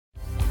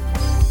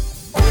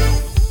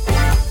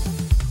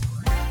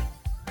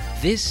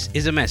This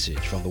is a message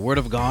from the Word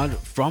of God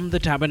from the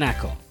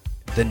Tabernacle,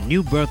 the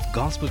New Birth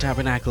Gospel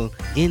Tabernacle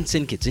in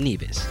St. Kitts and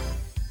Nevis.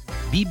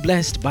 Be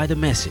blessed by the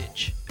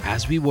message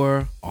as we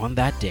were on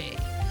that day.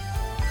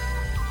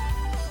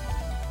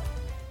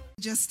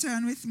 Just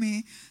turn with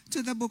me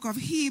to the book of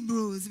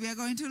Hebrews. We are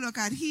going to look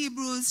at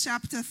Hebrews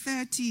chapter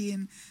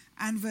 13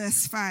 and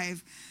verse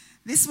 5.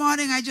 This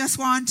morning I just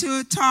want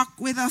to talk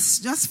with us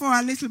just for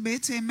a little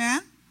bit,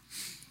 amen?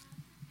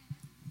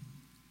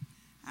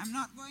 I'm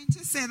not going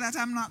to say that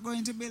I'm not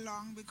going to be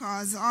long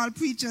because all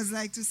preachers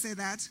like to say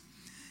that.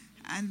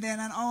 And then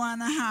an hour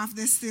and a half,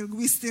 we're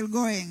still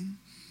going.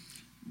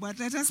 But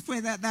let us pray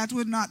that that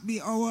would not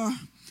be our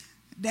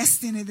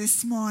destiny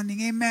this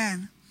morning,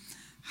 amen?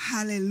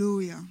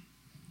 Hallelujah.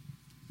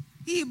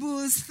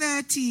 Hebrews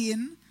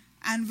 13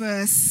 and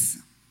verse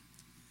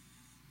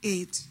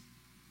 8.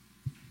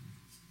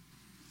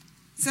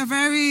 It's a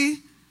very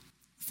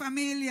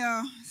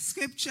familiar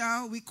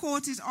scripture. We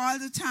quote it all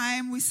the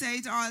time. We say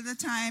it all the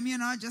time,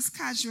 just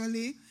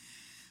casually.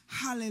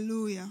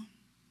 Hallelujah.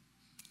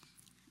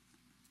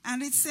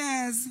 And it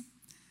says,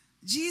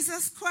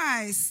 Jesus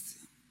Christ,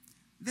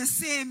 the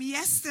same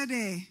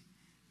yesterday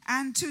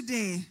and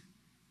today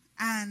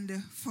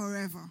and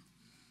forever.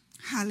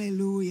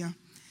 Hallelujah.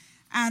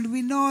 And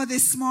we know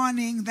this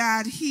morning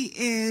that he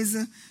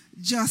is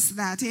just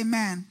that.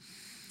 Amen.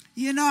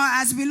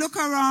 As we look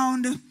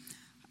around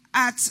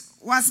at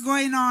what's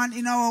going on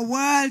in our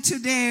world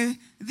today,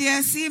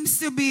 there seems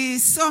to be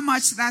so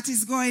much that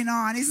is going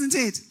on, isn't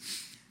it?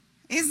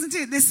 Isn't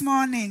it this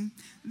morning?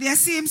 There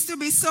seems to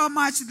be so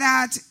much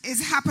that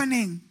is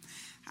happening.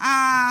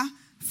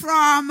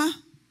 From,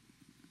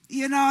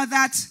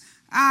 that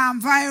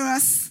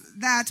virus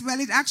that,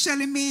 it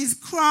actually means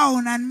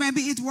crown, and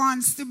maybe it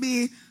wants to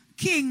be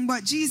king,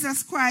 but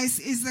Jesus Christ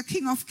is the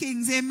King of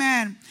Kings.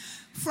 Amen.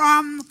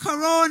 From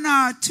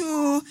corona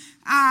to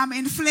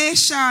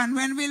inflation,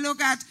 when we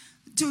look at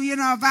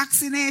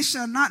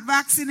vaccination, not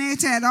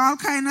vaccinated, all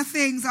kind of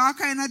things, all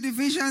kind of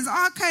divisions,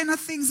 all kind of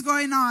things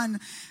going on.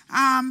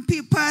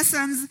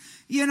 Persons,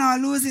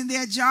 losing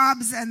their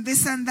jobs and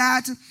this and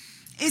that.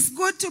 It's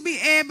good to be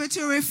able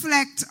to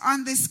reflect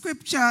on the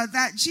scripture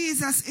that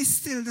Jesus is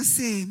still the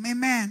same.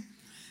 Amen.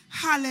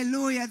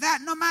 Hallelujah. That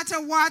no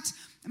matter what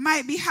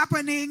might be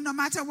happening, no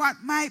matter what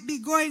might be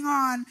going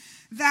on,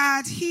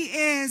 that he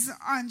is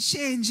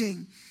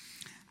unchanging.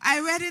 I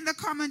read in the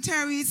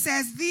commentary, it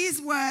says, these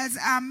words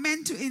are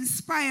meant to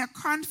inspire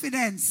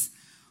confidence.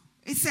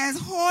 It says,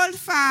 hold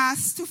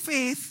fast to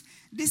faith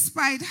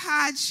despite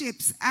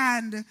hardships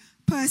and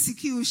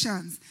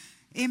persecutions.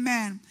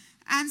 Amen.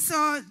 And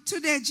so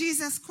today,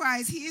 Jesus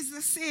Christ, he is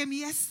the same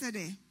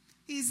yesterday.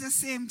 He is the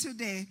same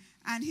today,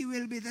 and he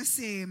will be the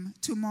same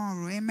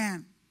tomorrow.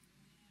 Amen.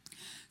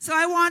 So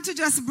I want to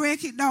just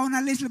break it down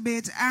a little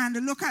bit and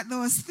look at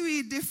those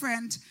three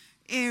different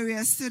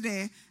areas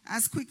today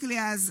as quickly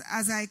as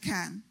I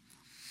can.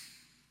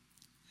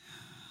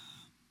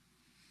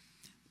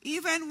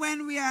 Even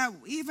when we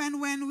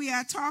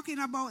are talking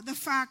about the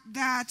fact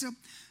that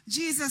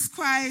Jesus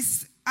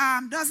Christ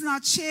does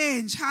not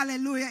change,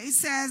 hallelujah, it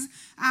says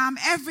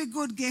every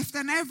good gift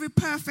and every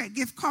perfect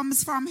gift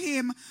comes from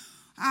him,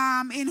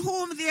 in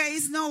whom there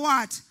is no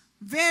what?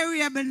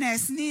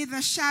 Variableness, neither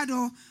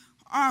shadow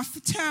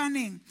of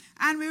turning.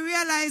 And we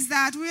realize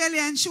that really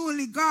and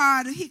truly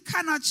God, he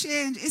cannot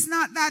change. It's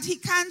not that he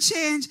can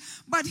change,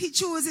 but he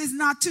chooses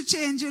not to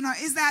change,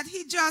 Is that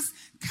he just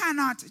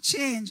cannot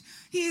change.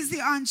 He is the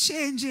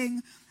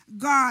unchanging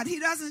God. He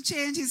doesn't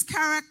change his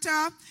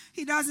character.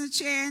 He doesn't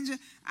change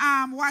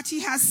what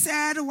he has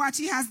said, what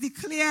he has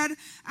declared.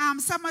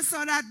 So much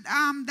so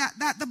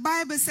that the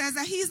Bible says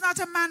that he's not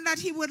a man that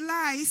he would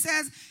lie. He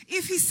says,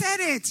 if he said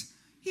it,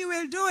 he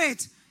will do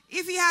it.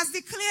 If he has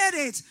declared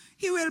it,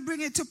 he will bring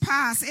it to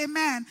pass.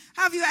 Amen.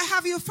 Have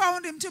you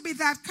found him to be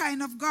that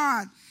kind of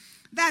God?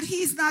 That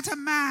he's not a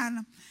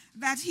man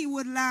that he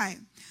would lie.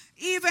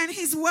 Even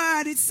his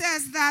word, it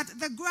says that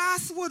the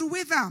grass would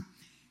wither.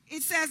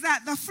 It says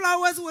that the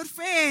flowers would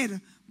fade,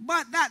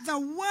 but that the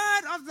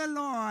word of the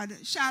Lord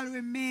shall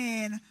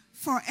remain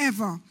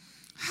forever.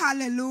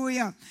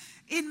 Hallelujah.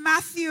 In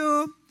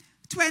Matthew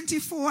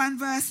 24 and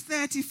verse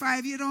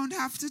 35, you don't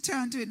have to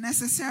turn to it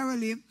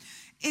necessarily.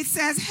 It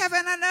says,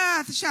 heaven and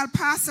earth shall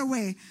pass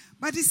away.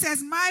 But it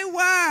says, my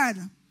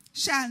word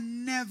shall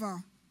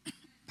never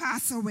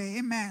pass away.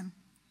 Amen.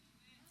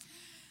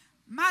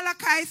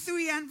 Malachi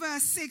 3 and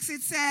verse 6,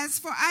 it says,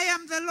 for I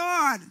am the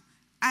Lord,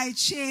 I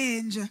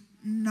change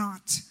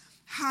not.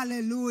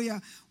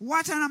 Hallelujah.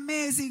 What an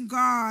amazing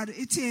God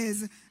it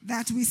is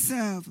that we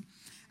serve.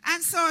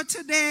 And so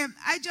today,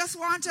 I just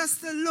want us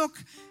to look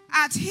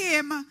at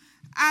him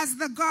as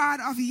the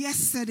God of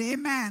yesterday.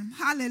 Amen.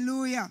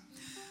 Hallelujah.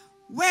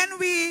 When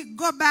we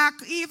go back,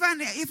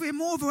 even if we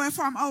move away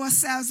from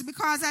ourselves,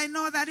 because I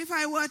know that if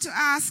I were to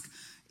ask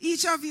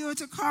each of you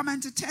to come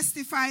and to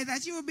testify,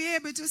 that you will be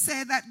able to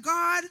say that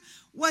God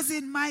was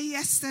in my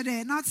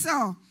yesterday. Not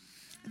so.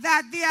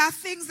 That there are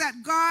things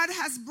that God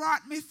has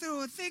brought me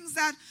through, things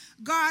that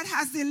God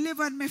has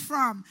delivered me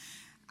from.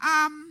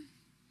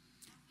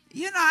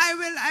 You know,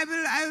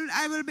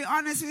 I will be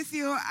honest with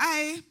you.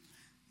 I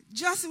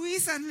just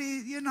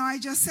recently, I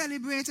just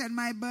celebrated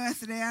my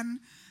birthday, and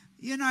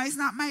it's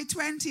not my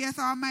 20th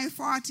or my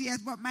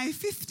 40th, but my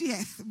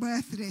 50th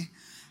birthday.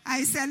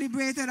 I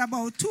celebrated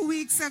about 2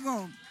 weeks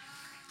ago.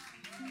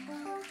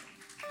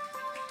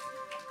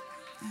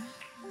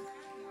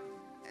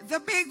 The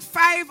big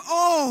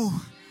 5-0.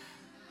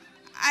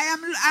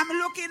 I'm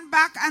looking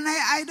back, and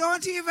I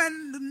don't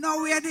even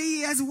know where the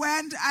years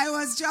went. I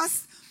was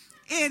just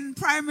in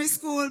primary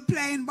school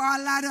playing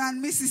ball ladder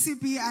in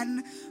Mississippi,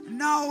 and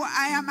now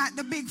I am at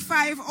the big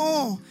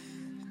 5-0.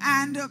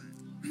 And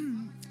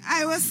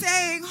I was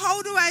saying,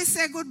 how do I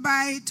say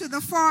goodbye to the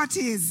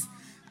 40s?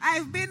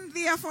 I've been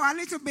there for a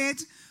little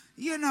bit,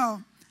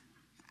 And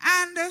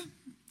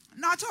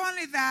not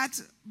only that,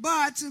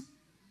 but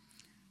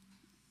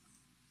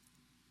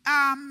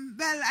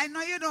well, I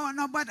know you don't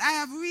know, but I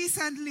have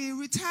recently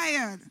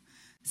retired,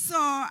 so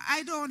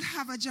I don't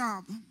have a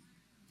job.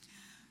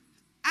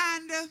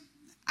 And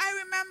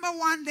I remember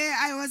one day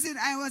I was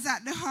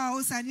at the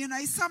house, and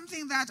it's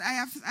something that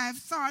I've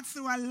thought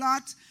through a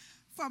lot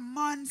for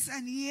months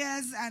and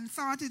years, and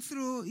thought it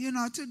through,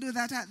 to do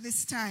that at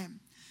this time.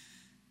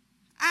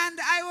 And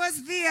I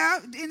was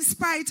there in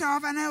spite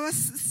of, and I was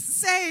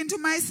saying to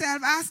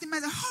myself, asking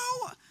myself,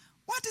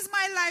 what is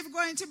my life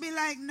going to be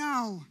like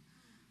now?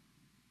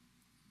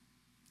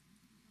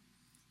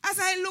 As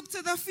I look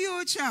to the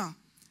future,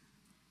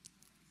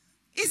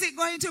 is it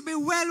going to be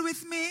well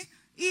with me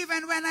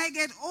even when I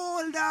get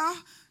older?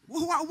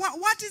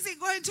 What is it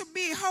going to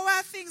be? How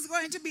are things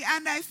going to be?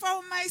 And I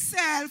found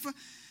myself,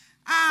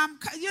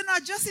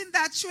 just in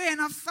that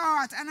train of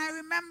thought. And I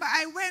remember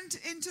I went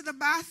into the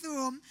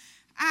bathroom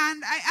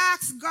and I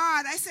asked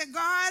God, I said,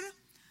 God,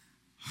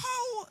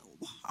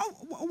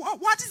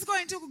 what is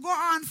going to go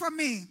on for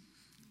me?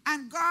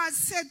 And God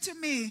said to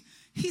me,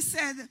 He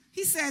said,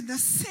 the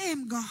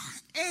same God.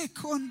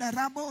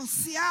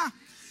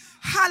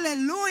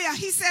 Hallelujah.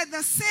 He said,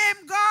 the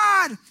same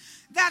God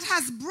that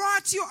has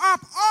brought you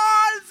up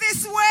all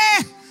this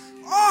way.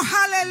 Oh,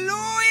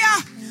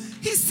 hallelujah.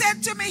 He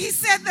said to me, he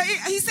said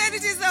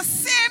it is the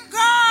same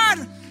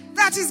God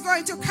that is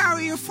going to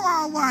carry you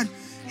forward.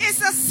 It's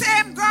the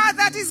same God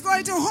that is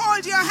going to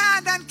hold your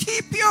hand and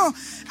keep you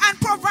and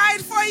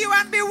provide for you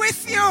and be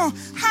with you.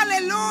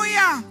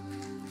 Hallelujah.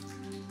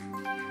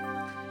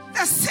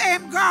 The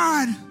same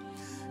God.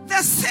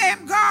 The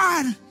same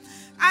God.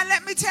 And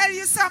let me tell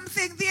you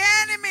something. The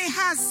enemy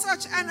has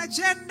such an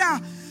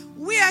agenda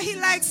where he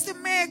likes to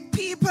make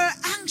people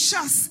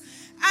anxious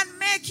and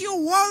make you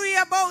worry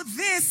about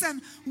this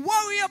and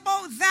worry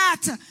about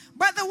that.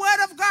 But the word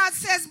of God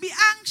says, be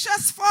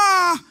anxious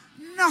for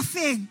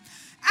nothing.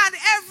 And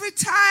every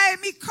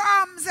time he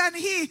comes and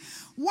he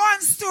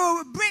wants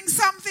to bring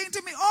something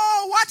to me,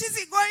 what is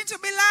it going to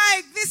be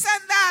like? This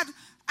and that.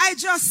 I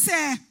just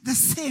say, the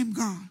same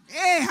God.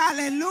 Hey,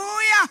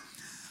 hallelujah.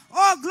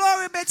 Oh,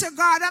 glory be to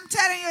God. I'm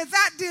telling you,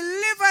 that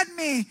delivered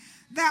me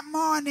that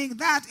morning,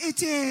 that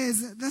it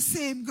is the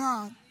same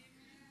God.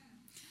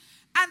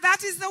 And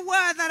that is the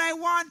word that I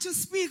want to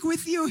speak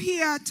with you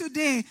here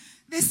today,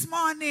 this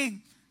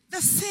morning.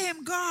 The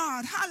same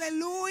God.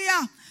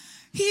 Hallelujah.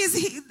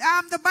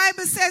 The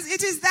Bible says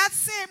it is that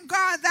same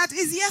God that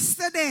is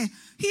yesterday,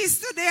 He's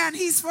today, and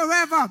He's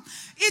forever.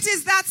 It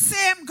is that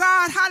same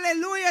God,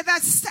 hallelujah,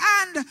 that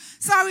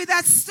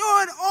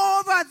stood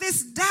over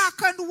this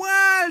darkened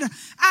world,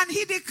 and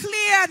He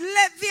declared,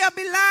 let there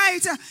be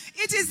light.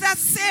 It is that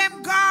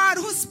same God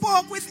who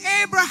spoke with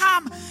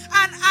Abraham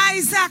and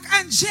Isaac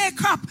and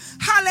Jacob.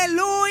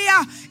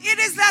 Hallelujah. It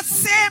is that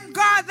same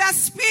God that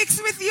speaks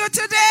with you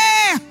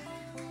today.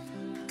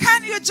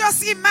 Can you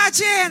just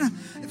imagine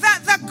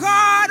that the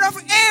God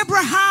of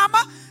Abraham,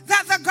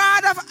 that the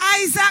God of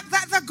Isaac,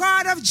 that the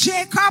God of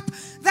Jacob,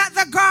 that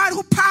the God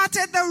who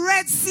parted the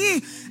Red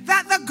Sea,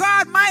 that the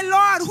God, my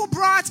Lord, who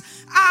brought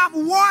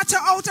water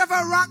out of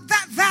a rock,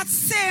 that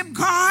same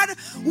God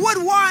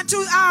would want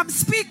to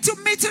speak to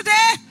me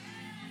today?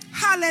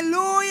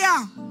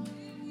 Hallelujah.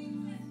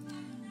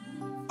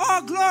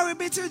 Oh, glory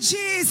be to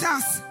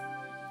Jesus.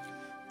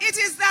 It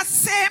is that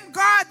same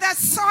God that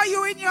saw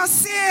you in your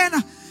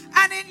sin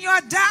and in your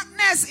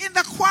darkness, in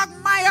the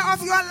quagmire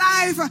of your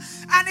life.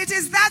 And it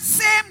is that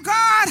same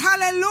God,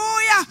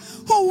 hallelujah,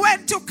 who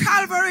went to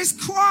Calvary's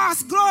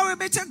cross, glory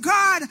be to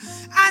God,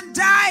 and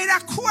died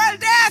a cruel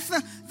death,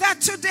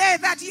 that today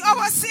that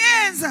our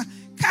sins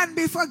can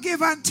be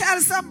forgiven. Tell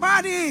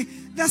somebody,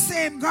 the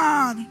same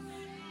God.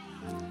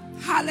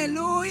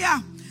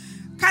 Hallelujah.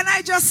 Can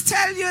I just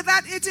tell you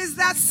that it is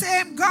that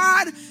same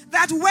God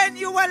that when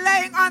you were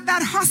laying on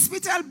that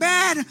hospital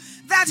bed,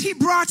 that He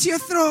brought you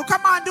through?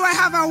 Come on, do I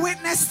have a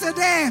witness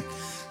today?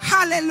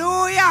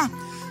 Hallelujah.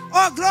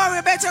 Oh,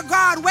 glory be to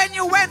God. When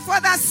you went for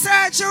that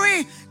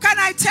surgery, can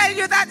I tell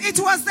you that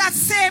it was that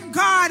same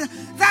God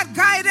that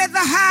guided the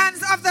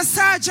hands of the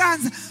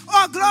surgeons?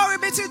 Oh, glory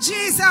be to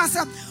Jesus.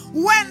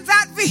 When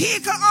that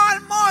vehicle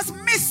almost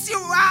missed you,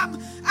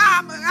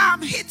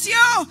 hit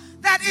you,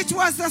 that it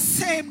was the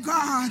same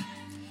God.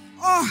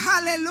 Oh,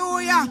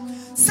 hallelujah.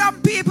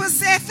 Some people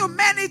say through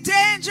many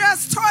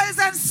dangers, toils,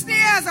 and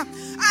snares,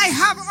 I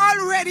have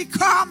already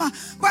come.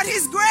 But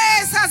his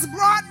grace has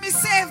brought me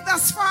safe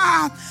thus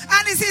far.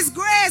 And it's his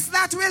grace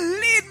that will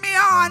lead me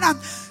on.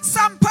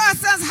 Some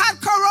persons had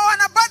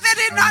corona, but they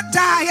did not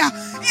die.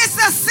 It's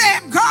the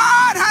same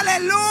God.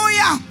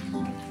 Hallelujah.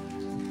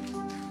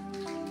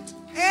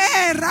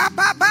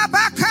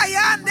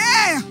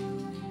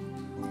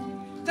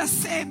 The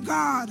same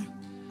God.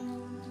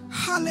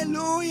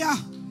 Hallelujah.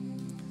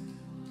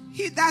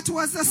 That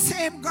was the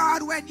same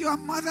God when your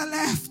mother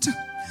left.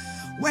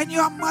 When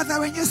you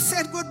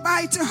said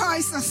goodbye to her,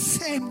 it's the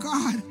same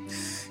God.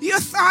 You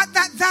thought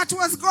that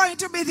was going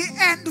to be the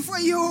end for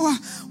you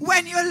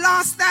when you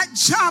lost that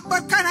job.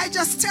 But can I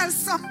just tell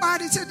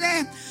somebody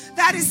today,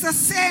 that is the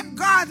same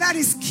God that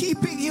is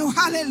keeping you.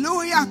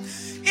 Hallelujah.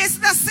 It's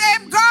the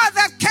same God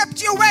that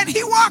kept you when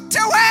he walked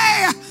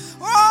away.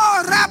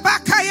 Oh,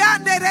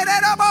 Rabakayande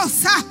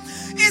Rebosa.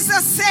 It's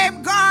the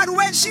same God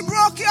when she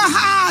broke your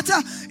heart.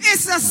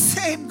 It's the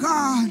same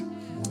God.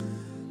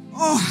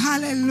 Oh,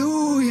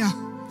 hallelujah.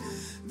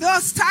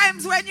 Those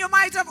times when you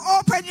might have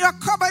opened your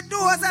cupboard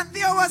doors and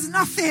there was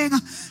nothing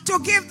to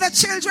give the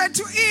children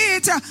to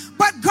eat,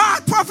 but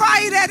God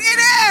provided. It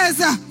is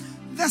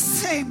the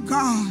same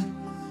God.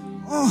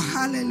 Oh,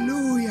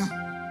 hallelujah.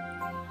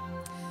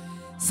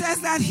 Says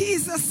that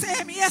he's the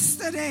same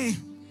yesterday.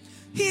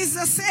 He's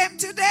the same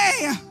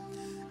today.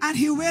 And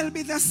he will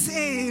be the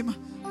same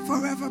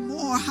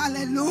forevermore.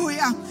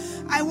 Hallelujah.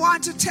 I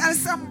want to tell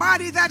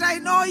somebody that I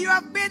know you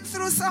have been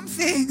through some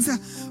things.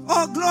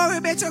 Oh, glory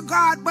be to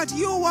God. But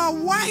you were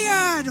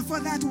wired for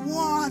that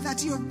war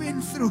that you've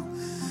been through.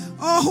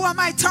 Oh, who am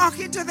I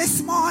talking to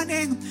this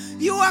morning?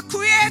 You were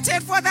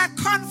created for that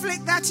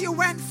conflict that you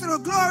went through.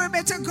 Glory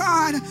be to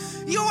God.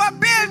 You were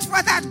built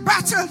for that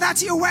battle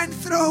that you went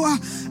through.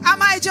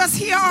 Am I just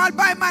here all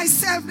by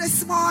myself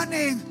this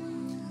morning?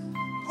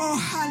 Oh,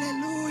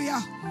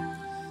 hallelujah.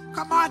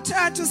 Come on,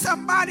 turn to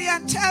somebody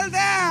and tell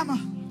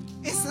them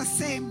it's the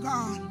same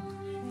God.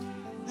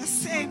 The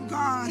same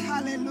God.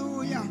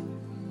 Hallelujah.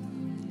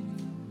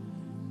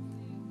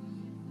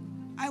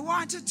 I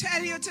want to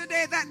tell you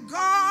today that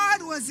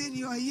God was in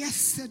your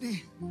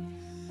yesterday.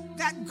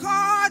 That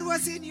God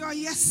was in your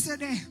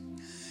yesterday.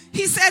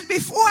 He said,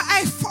 before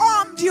I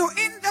formed you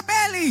in the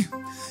belly,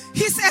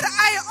 he said,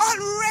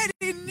 I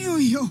already knew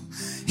you.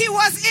 He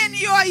was in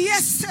your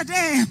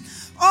yesterday.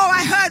 Oh,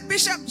 I heard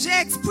Bishop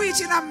Jakes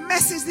preaching a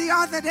message the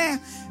other day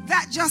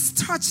that just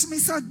touched me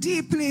so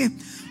deeply.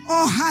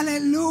 Oh,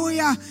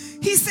 hallelujah.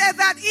 He said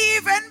that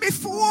even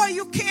before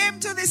you came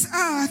to this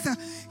earth,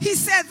 he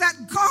said that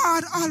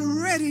God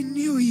already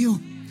knew you.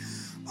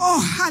 Oh,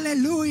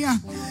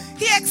 hallelujah.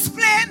 He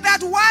explained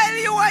that while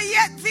you were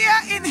yet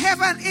there in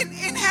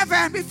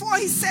heaven, before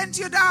he sent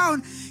you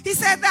down, he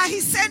said that he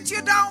sent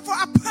you down for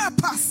a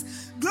purpose.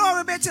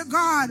 Glory be to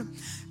God.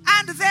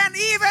 And then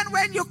even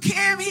when you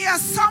came here,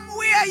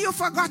 somewhere you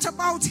forgot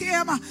about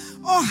him.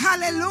 Oh,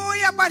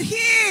 hallelujah. But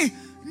he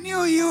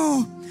knew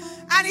you.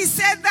 And he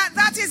said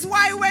that is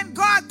why when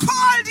God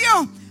called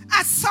you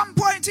at some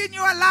point in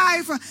your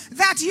life,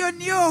 that you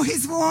knew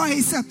his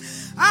voice.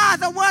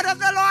 The word of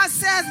the Lord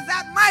says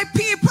that my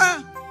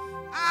people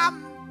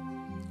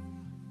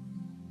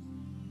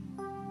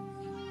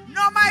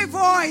know my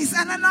voice,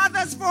 and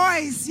another's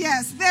voice,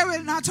 yes, they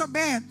will not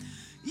obey.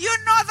 You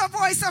know the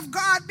voice of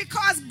God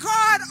because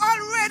God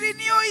already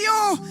knew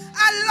you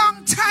a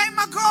long time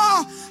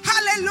ago.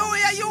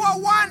 Hallelujah. You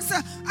were once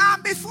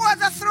before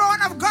the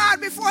throne of God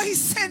before he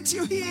sent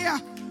you here.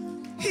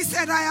 He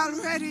said, I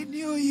already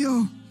knew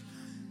you.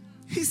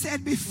 He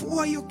said,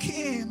 before you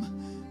came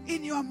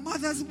in your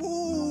mother's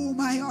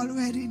womb, I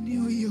already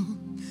knew you.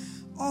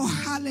 Oh,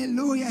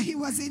 hallelujah. He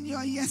was in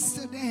your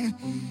yesterday.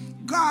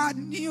 God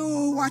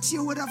knew what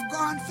you would have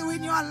gone through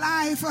in your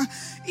life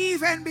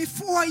even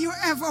before you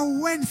ever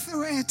went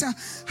through it.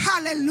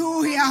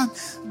 Hallelujah.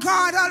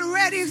 God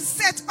already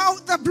set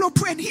out the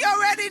blueprint. He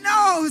already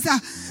knows.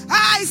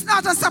 It's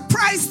not a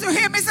surprise to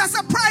him. It's a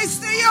surprise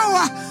to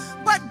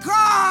you. But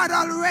God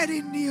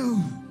already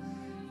knew.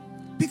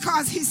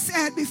 Because he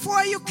said,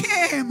 before you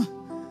came,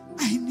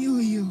 I knew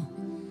you.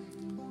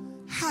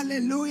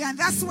 Hallelujah. And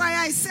that's why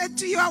I said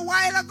to you a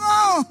while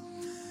ago,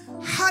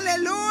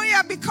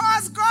 hallelujah,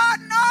 because God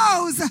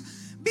knows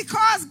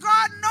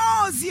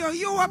you,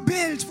 you were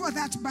built for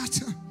that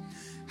battle.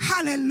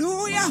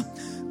 Hallelujah.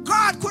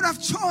 God could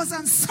have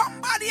chosen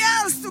somebody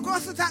else to go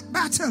through that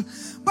battle,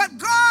 but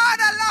God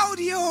allowed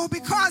you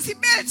because he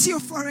built you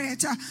for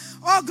it.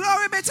 Oh,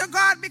 glory be to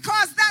God,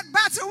 because that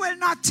battle will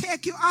not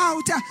take you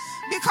out,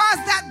 because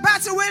that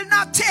battle will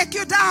not take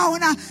you down,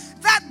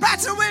 that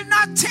battle will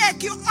not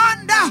take you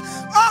under.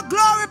 Oh,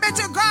 glory be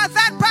to God,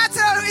 that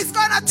battle is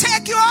going to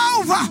take you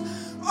over.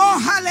 Oh,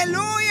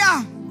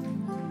 hallelujah.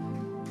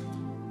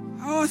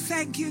 Oh,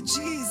 thank you,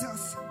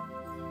 Jesus.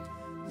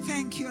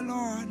 Thank you,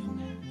 Lord.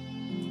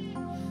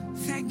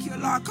 Thank you,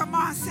 Lord. Come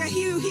on, say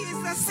he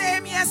is the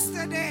same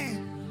yesterday.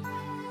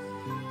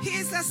 He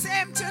is the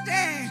same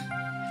today.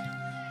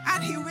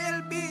 And he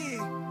will be.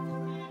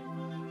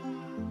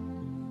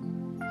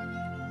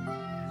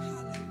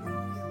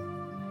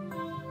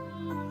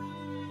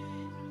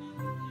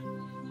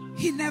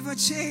 He never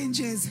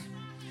changes.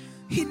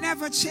 He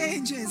never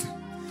changes.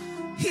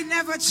 He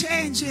never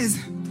changes.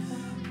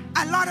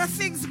 A lot of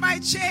things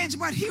might change,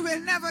 but he will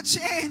never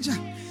change.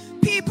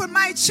 People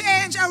might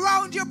change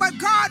around you, but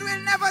God will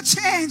never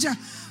change.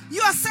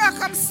 Your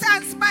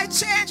circumstance might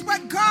change,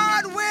 but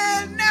God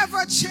will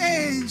never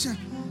change.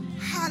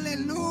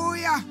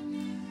 Hallelujah.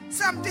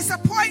 Some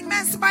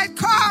disappointments might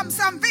come,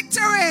 some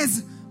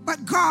victories,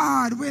 but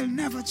God will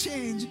never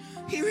change.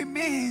 He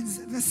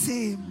remains the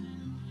same.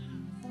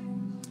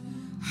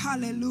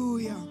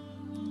 Hallelujah.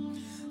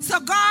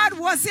 So God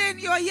was in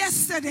your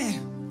yesterday.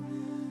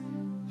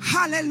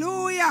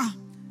 Hallelujah.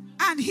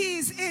 And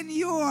he's in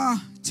your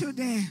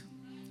today.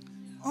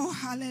 Oh,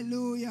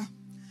 hallelujah.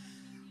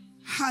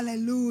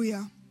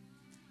 Hallelujah.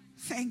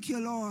 Thank you,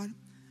 Lord.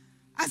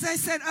 As I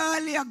said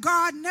earlier,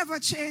 God never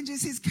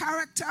changes his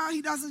character.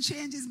 He doesn't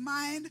change his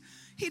mind.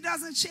 He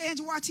doesn't change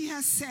what he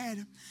has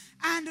said.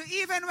 And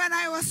even when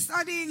I was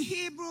studying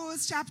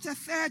Hebrews chapter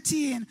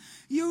 13,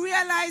 you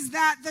realize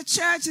that the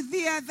church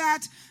there,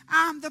 that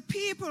the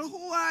people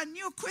who were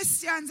new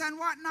Christians and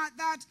whatnot,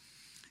 that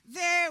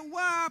they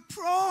were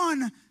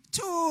prone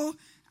to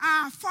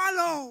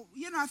follow,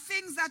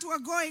 things that were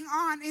going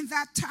on in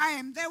that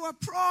time. They were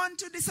prone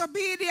to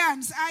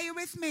disobedience. Are you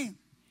with me?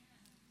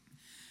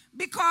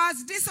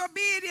 Because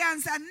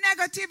disobedience and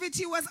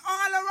negativity was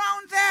all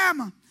around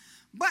them.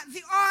 But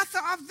the author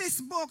of this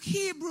book,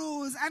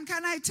 Hebrews, and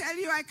can I tell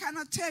you, I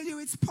cannot tell you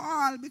it's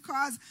Paul,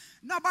 because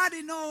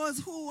nobody knows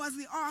who was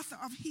the author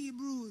of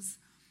Hebrews.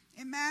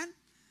 Amen?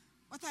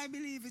 But I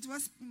believe it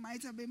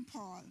might have been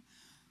Paul.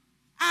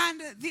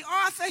 And the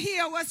author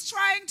here was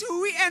trying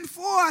to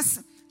reinforce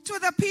to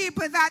the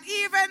people that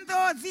even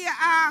though there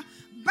are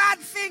bad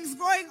things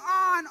going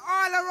on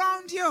all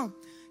around you,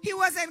 he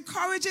was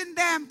encouraging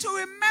them to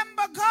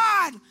remember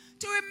God,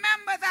 to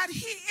remember that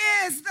he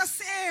is the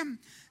same,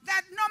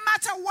 that no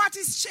matter what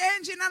is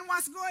changing and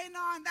what's going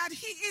on, that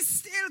he is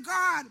still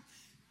God,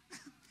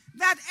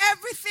 that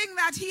everything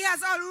that he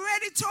has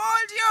already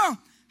told you,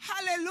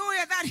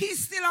 hallelujah, that he's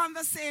still on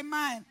the same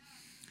mind.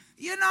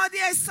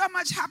 There is so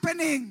much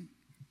happening.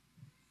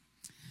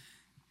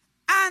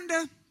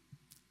 And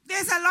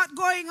there's a lot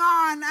going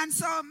on. And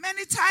so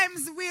many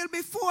times we'll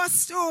be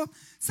forced to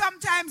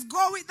sometimes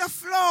go with the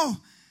flow,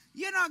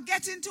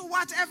 get into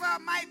whatever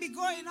might be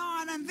going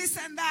on and this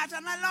and that,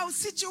 and allow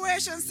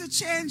situations to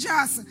change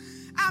us.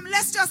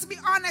 Let's just be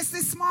honest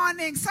this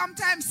morning.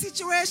 Sometimes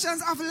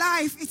situations of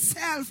life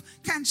itself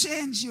can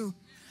change you.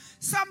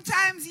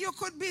 Sometimes you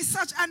could be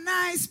such a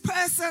nice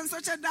person,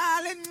 such a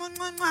darling,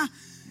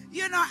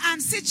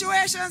 and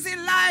situations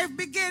in life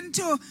begin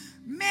to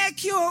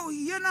make you,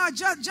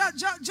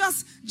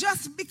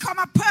 just become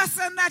a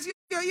person that,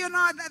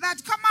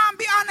 that, come on,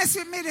 be honest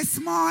with me this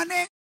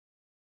morning.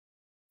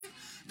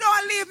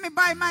 Don't leave me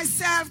by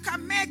myself.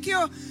 Can make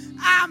you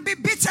be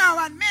bitter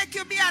and make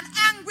you be an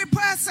angry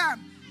person.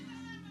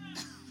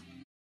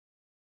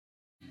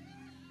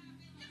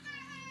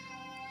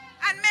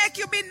 And make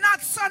you be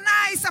not so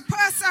nice a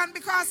person,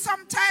 because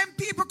sometimes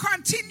people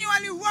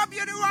continually rub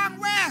you the wrong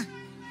way.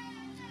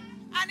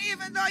 And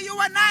even though you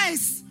were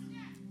nice,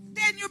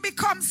 then you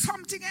become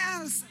something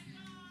else.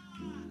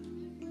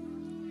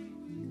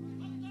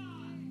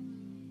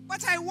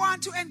 But I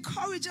want to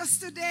encourage us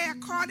today,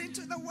 according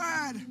to the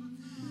word,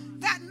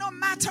 that no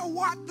matter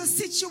what the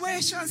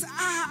situations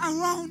are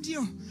around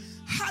you,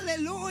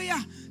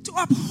 hallelujah, to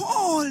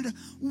uphold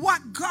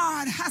what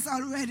God has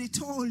already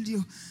told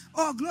you.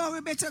 Oh,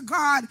 glory be to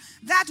God,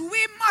 that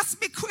we must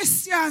be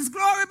Christians.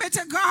 Glory be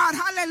to God,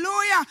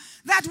 hallelujah,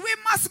 that we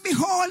must be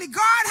holy.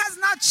 God has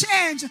not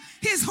changed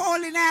his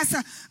holiness.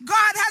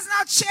 God has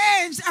not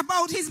changed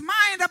about his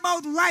mind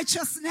about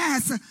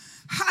righteousness.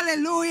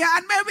 Hallelujah.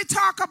 And when we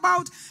talk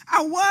about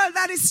a world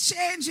that is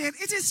changing,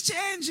 it is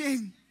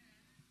changing.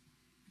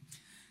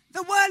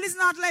 The world is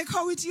not like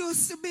how it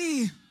used to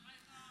be.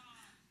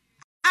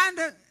 And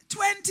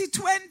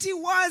 2020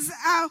 was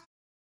a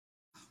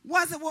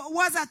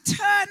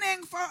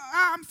turning for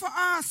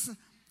us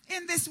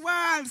in this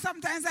world.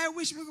 Sometimes I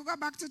wish we could go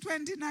back to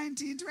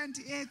 2019,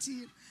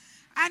 2018.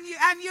 And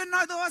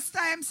those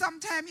times,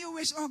 sometimes you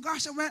wish, oh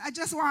gosh, well, I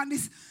just want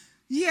this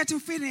year to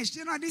finish.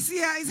 This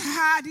year is a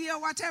hard year,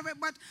 whatever.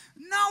 But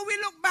now we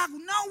look back,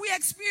 now we're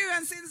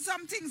experiencing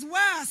some things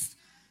worse.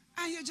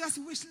 And you just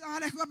wish,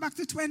 Lord, I go back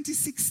to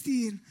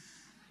 2016.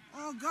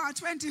 Oh God,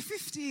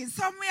 2015.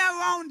 Somewhere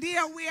around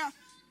there where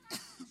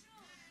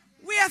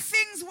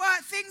things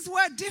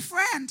were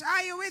different.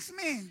 Are you with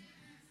me?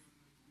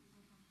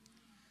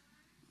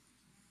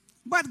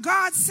 But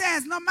God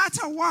says, no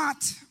matter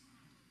what,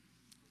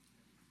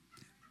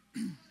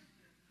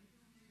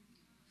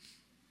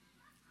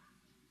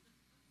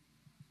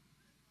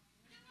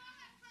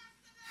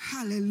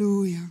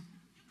 hallelujah.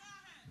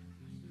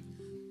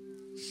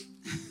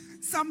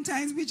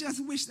 Sometimes we just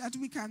wish that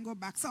we can go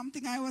back.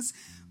 Something I was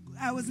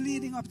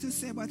leading up to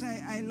say, but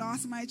I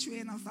lost my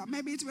train of thought.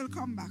 Maybe it will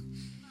come back.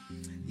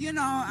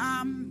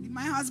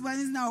 My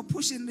husband is now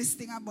pushing this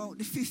thing about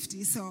the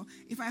 50. So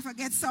if I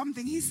forget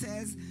something he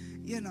says,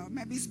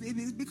 maybe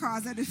it's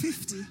because of the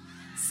 50.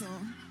 So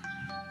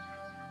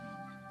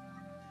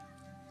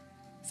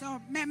So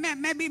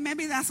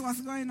maybe that's what's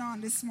going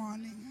on this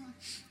morning.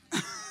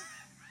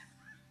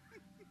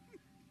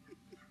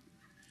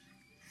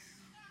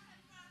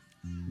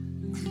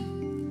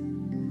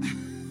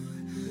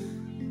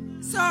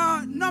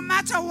 So no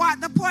matter what,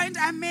 the point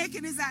I'm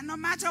making is that no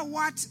matter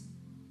what,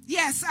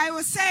 yes, I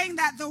was saying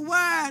that the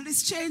world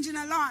is changing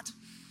a lot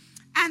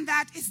and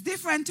that it's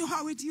different to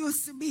how it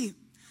used to be.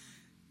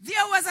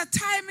 There was a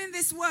time in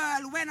this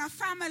world when a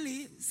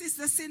family,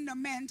 Sister Cinda,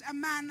 meant a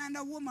man and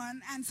a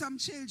woman and some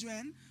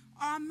children,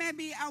 or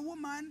maybe a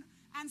woman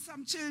and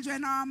some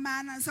children, or a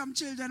man and some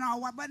children,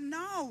 or what. But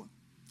no,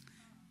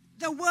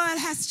 the world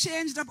has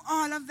changed up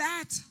all of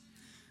that.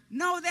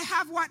 Now they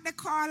have what they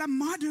call a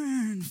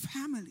modern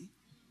family.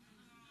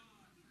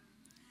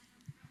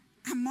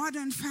 A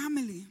modern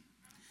family.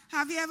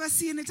 Have you ever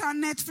seen it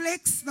on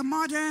Netflix, The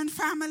Modern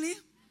Family?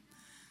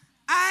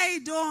 I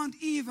don't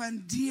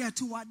even dare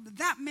to watch.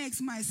 That makes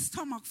my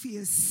stomach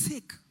feel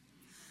sick.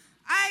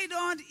 I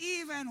don't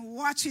even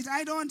watch it.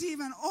 I don't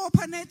even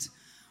open it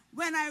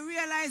when I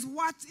realize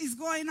what is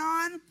going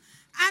on.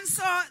 And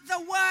so the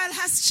world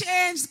has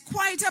changed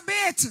quite a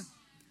bit.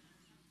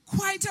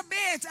 Quite a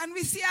bit. And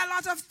we see a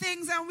lot of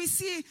things,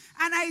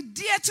 and I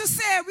dare to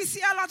say, we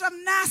see a lot of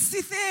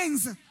nasty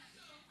things.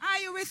 Are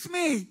you with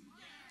me?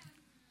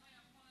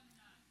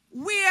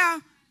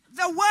 Where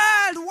the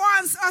world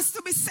wants us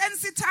to be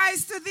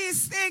sensitized to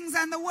these things,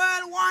 and the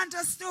world wants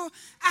us to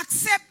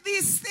accept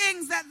these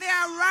things, that they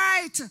are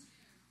right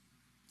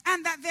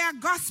and that they are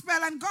gospel.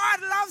 And God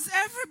loves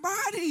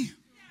everybody.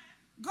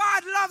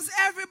 God loves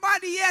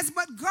everybody, yes,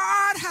 but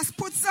God has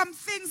put some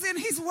things in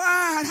his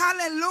word.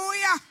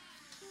 Hallelujah.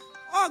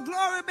 Oh,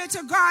 glory be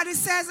to God. It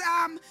says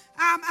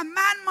a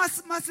man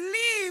must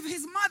leave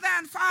his mother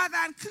and father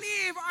and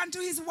cleave unto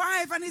his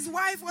wife, and his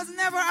wife was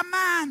never a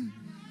man.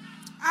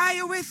 Are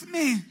you with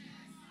me?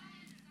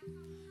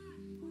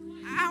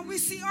 And we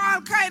see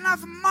all kind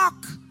of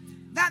muck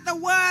that the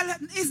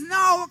world is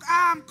now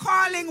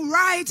calling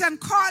right and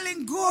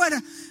calling good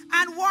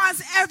and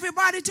wants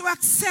everybody to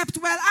accept.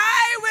 Well,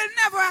 I will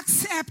never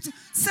accept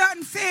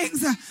certain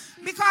things,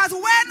 because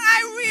when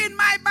I read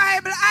my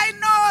Bible, I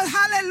know,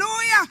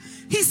 hallelujah,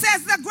 he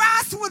says the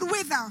grass would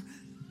wither.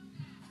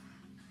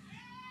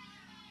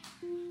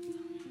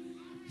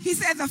 He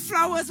said the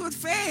flowers would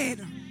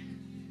fade.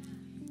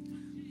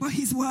 But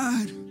his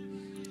word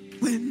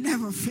will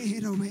never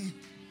fade away.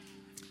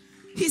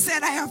 He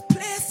said, I have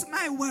placed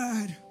my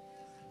word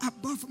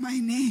above my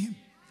name.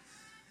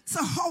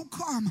 So how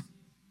come?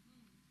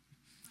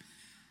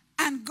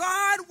 And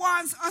God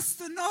wants us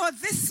to know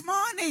this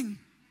morning.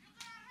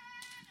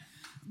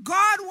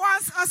 God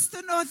wants us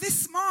to know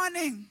this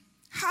morning,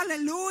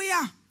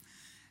 hallelujah,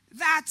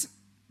 that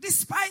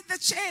despite the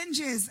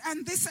changes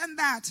and this and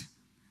that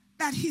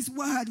his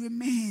word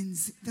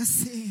remains the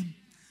same.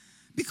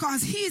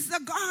 Because he's the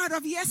God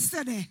of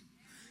yesterday.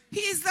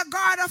 He's the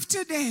God of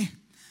today.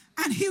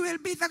 And he will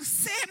be the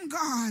same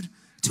God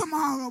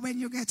tomorrow when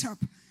you get up.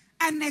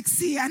 And next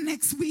year, and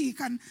next week,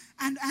 and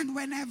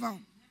whenever.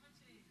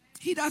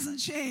 He doesn't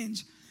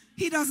change.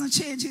 He doesn't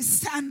change his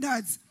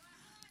standards.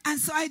 And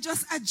so I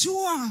just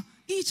adjure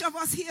each of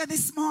us here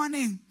this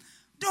morning,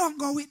 don't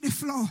go with the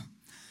flow.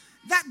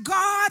 That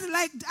God,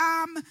 like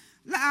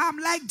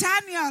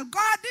Daniel,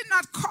 God did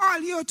not call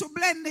you to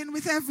blend in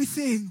with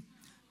everything.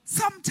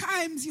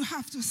 Sometimes you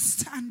have to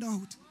stand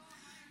out.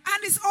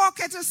 And it's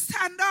okay to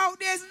stand out.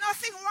 There's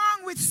nothing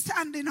wrong with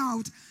standing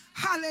out.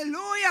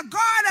 Hallelujah.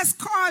 God has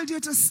called you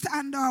to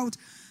stand out.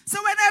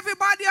 So when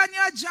everybody on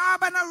your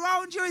job and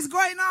around you is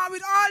going on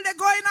with all they're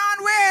going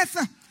on with,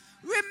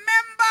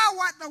 remember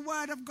what the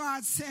word of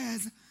God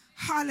says.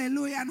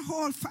 Hallelujah. And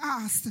hold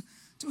fast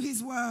to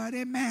his word.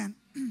 Amen.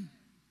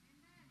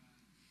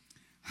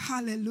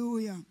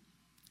 Hallelujah.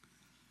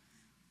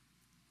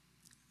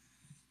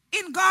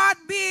 In God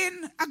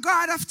being a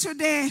God of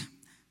today,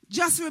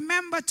 just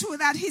remember too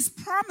that his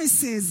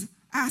promises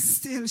are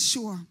still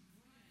sure.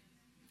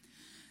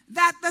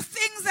 That the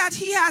things that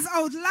he has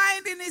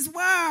outlined in his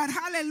word,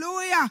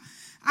 hallelujah.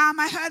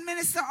 I heard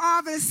Minister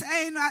Orville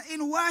saying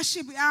in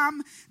worship,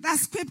 that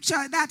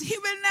scripture, that he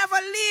will never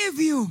leave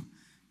you.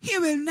 He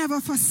will never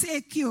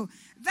forsake you.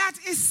 That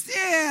is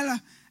still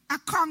a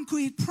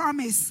concrete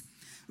promise.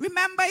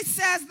 Remember, it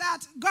says that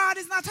God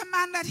is not a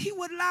man that he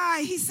would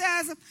lie. He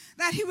says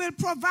that he will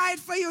provide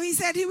for you. He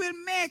said he will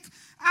make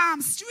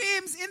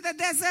streams in the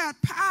desert,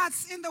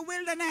 paths in the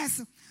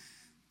wilderness.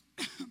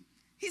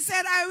 He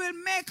said, I will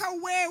make a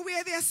way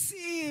where there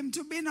seemed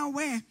to be no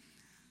way.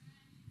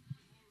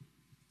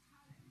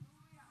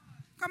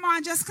 Come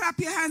on, just clap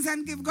your hands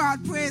and give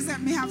God praise.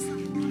 Let me have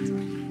some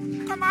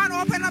water. Come on,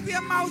 open up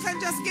your mouth and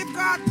just give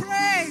God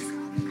praise.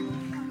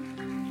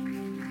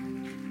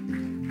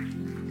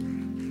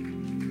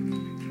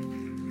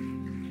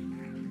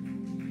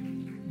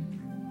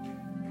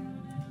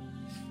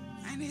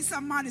 I need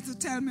somebody to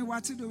tell me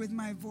what to do with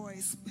my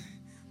voice.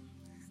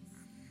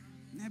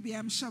 Maybe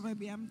I'm sure,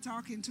 maybe I'm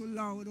talking too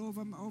loud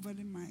over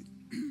the mic.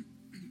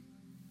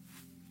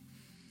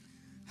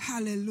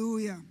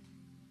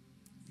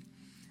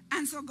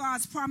 And so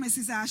God's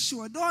promises are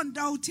sure. Don't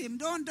doubt him.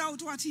 Don't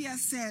doubt what he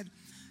has said.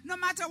 No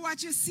matter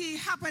what you see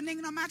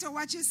happening, no matter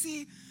what you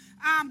see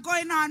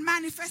going on,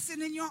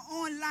 manifesting in your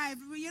own life,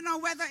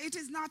 whether it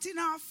is not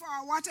enough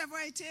or whatever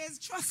it is,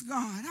 trust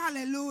God.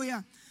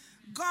 Hallelujah.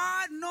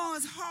 God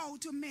knows how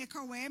to make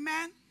a way.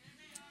 Amen?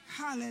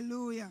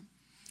 Hallelujah.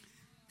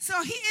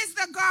 So he is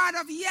the God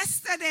of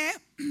yesterday.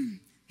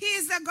 He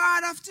is the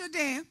God of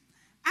today.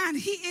 And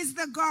he is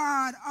the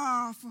God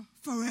of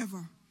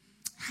forever.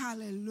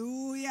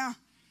 Hallelujah.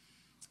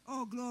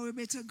 Oh, glory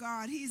be to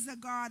God. He is the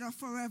God of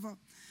forever.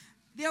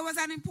 There was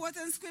an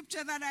important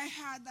scripture that I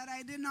had that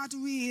I did not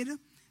read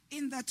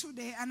in the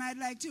today, and I'd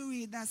like to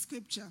read that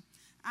scripture.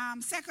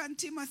 2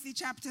 Timothy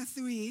chapter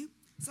 3.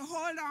 So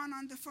hold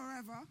on the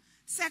forever.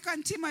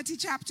 2 Timothy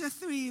chapter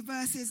 3,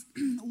 verses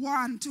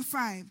 1 to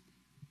 5.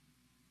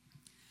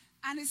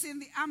 And it's in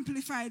the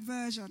Amplified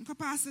version.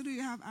 Pastor, do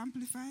you have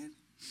Amplified?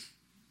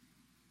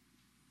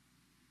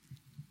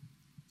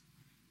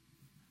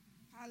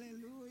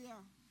 Hallelujah.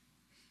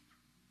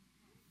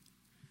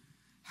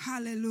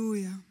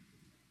 Hallelujah.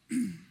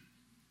 2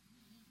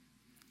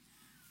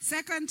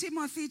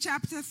 Timothy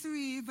chapter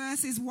 3,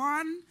 verses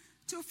 1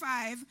 to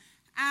 5.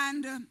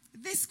 And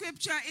this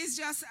scripture is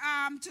just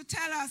to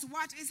tell us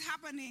what is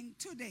happening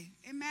today.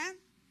 Amen?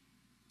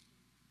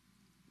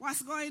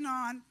 What's going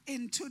on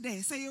in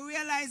today. So you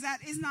realize that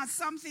it's not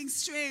something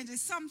strange.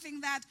 It's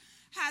something that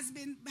has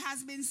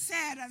been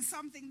said and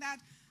something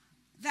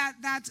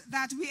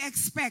that we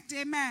expect.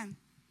 Amen?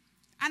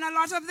 And a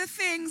lot of the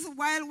things,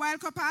 while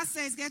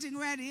Pastor is getting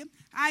ready,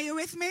 are you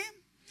with me?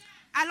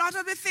 A lot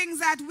of the things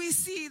that we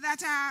see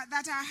that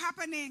are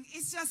happening,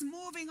 it's just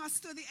moving us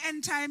to the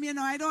end time.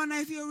 I don't know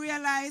if you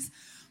realize,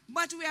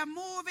 but we are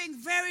moving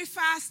very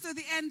fast to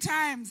the end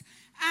times.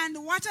 And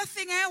what a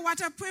thing,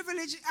 what a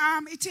privilege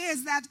it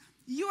is that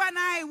you and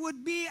I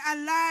would be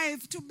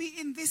alive to be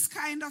in this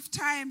kind of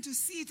time, to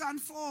see it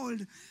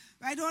unfold.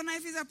 I don't know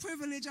if it's a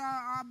privilege or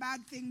a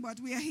bad thing, but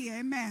we are here.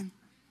 Amen.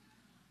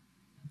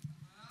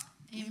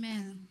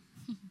 Amen.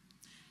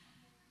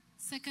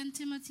 2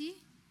 Timothy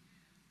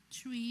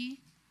 3,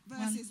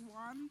 verses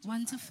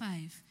 1 to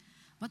 5.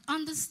 But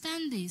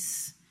understand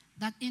this,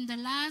 that in the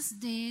last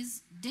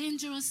days,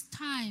 dangerous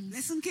times,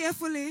 listen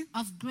carefully,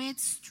 of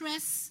great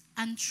stress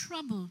and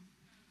trouble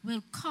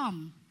will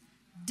come,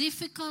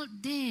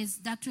 difficult days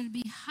that will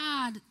be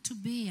hard to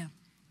bear.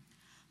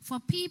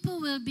 For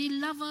people will be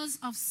lovers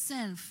of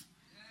self,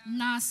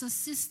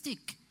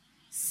 narcissistic,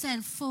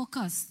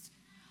 self-focused,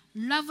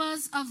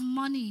 lovers of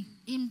money,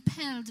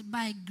 impelled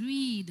by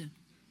greed,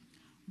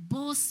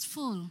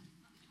 boastful,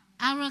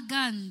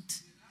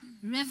 arrogant,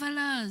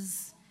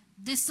 revelers,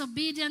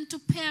 disobedient to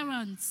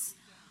parents,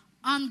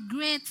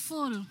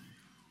 ungrateful,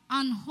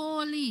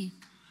 unholy,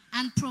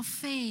 and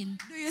profane.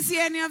 Do you see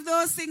any of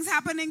those things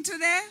happening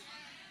today?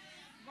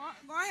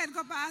 Go ahead,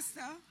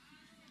 Pastor.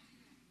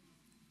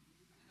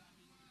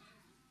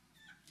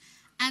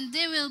 And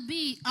they will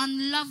be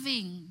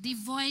unloving,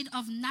 devoid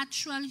of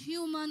natural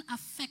human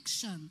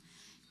affection,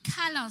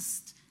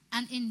 calloused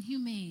and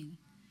inhumane,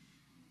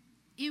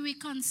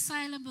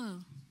 irreconcilable,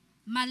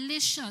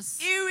 malicious.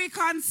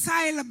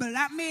 Irreconcilable.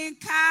 That means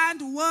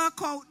can't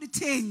work out the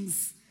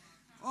things.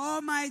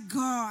 Oh my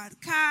God.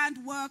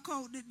 Can't work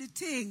out the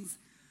things.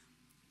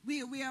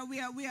 We are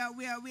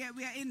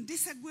in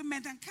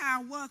disagreement and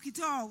can't work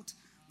it out.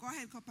 Go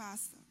ahead,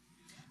 Pastor.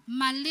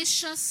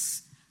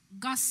 Malicious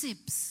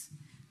gossips,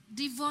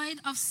 devoid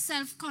of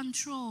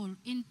self-control,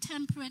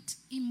 intemperate,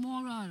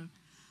 immoral,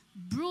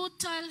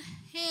 brutal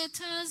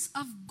haters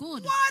of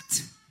good.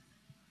 What?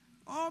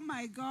 Oh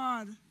my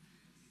God.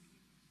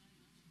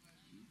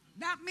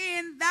 That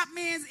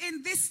means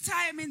in this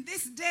time, in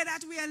this day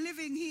that we are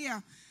living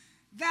here,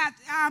 that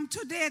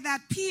today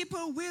that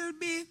people will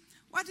be,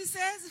 what it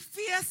says,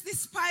 fierce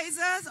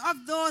despisers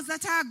of those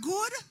that are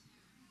good.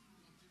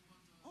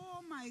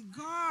 Oh my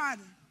God.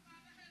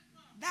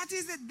 That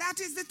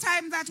is the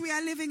time that we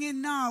are living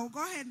in now.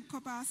 Go ahead,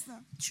 Pastor.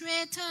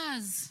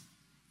 Traitors,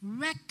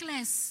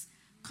 reckless,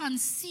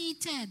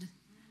 conceited,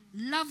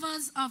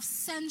 lovers of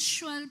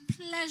sensual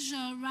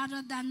pleasure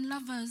rather than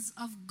lovers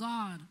of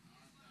God,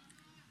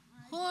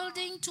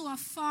 holding to a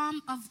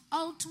form of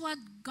outward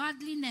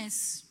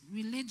godliness,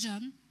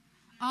 religion,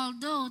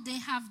 although they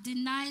have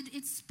denied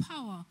its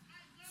power,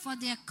 for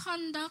their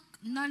conduct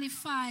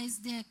nullifies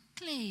their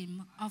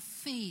claim of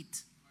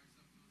faith.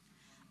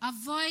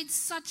 Avoid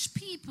such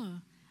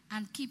people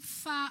and keep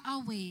far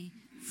away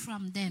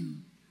from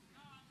them.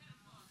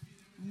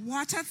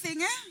 What a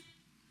thing, eh?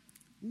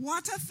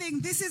 What a thing.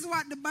 This is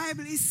what the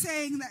Bible is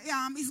saying that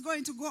is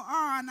going to go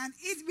on. And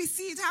we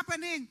see it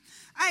happening.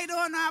 I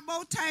don't know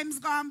about times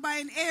gone by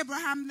in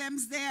Abraham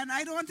them's day. And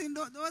I don't think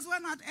those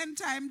were not end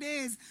time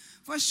days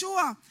for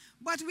sure.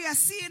 But we are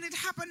seeing it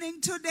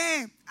happening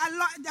today. A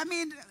lot. I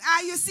mean,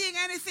 are you seeing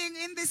anything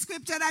in the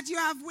scripture that you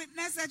have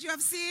witnessed, that you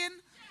have seen?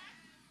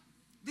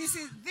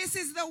 This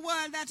is the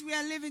world that we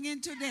are living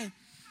in today.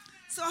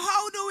 So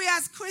how do we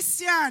as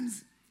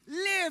Christians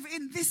live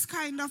in this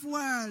kind of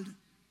world?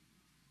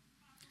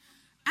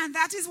 And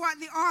that is what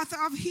the author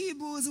of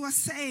Hebrews was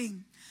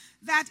saying.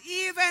 that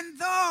even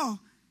though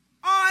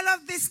all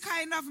of this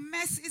kind of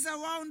mess is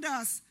around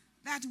us,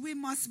 that we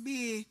must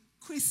be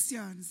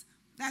Christians,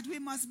 that we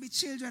must be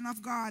children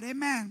of God.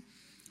 Amen.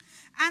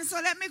 And so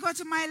let me go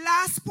to my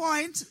last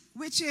point,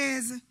 which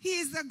is, he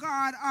is the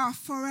God of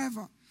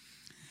forever.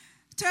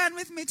 Turn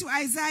with me to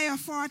Isaiah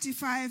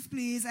 45,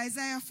 please.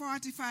 Isaiah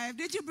 45.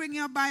 Did you bring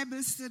your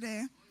Bibles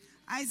today?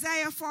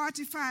 Isaiah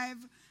 45.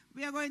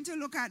 We are going to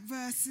look at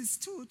verses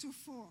 2 to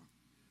 4.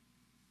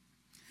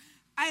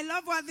 I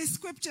love what this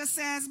scripture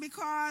says,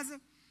 because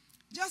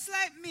just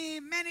like me,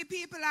 many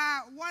people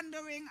are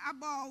wondering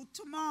about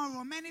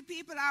tomorrow. Many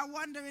people are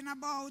wondering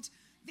about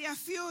their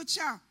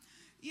future.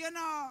 You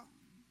know,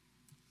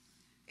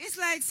 it's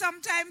like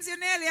sometimes you're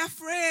nearly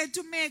afraid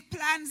to make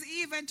plans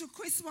even to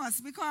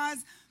Christmas, because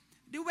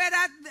the way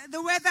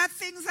that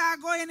things are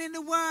going in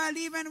the world,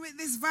 even with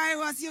this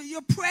virus,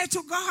 you pray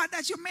to God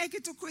that you make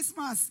it to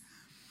Christmas.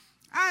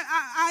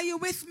 Are you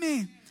with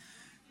me?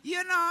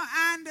 You know,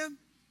 and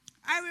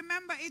I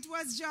remember it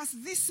was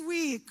just this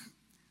week.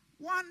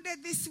 One day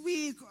this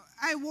week,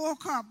 I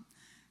woke up,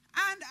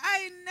 and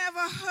I never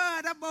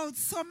heard about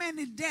so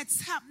many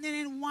deaths happening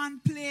in one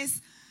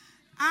place,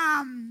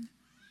 in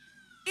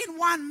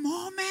one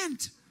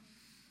moment.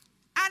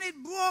 And it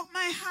broke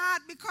my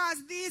heart,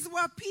 because these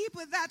were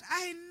people that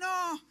I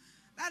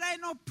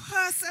know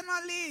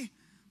personally.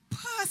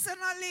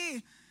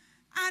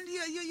 And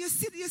you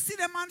see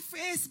them on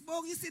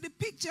Facebook, you see the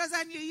pictures,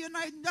 and you know,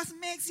 it just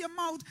makes your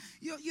mouth,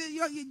 you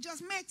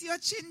just makes your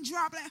chin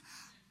drop. Like,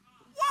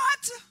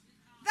 what?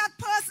 That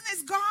person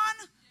is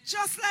gone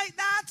just like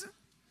that?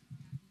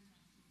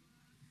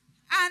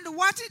 And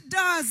what it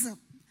does,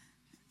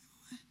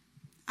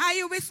 are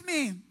you with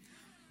me?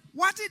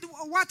 What it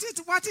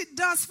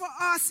does for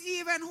us,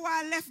 even who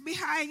are left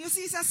behind. You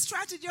see, it's a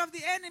strategy of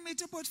the enemy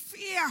to put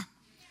fear,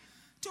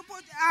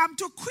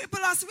 to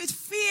cripple us with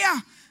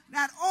fear.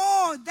 That,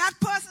 oh, that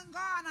person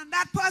gone and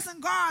that person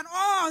gone.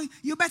 Oh,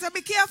 you better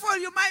be careful.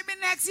 You might be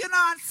next, you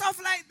know, and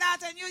stuff like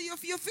that. And you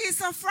feel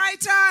so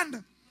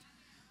frightened.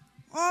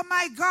 Oh,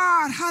 my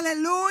God.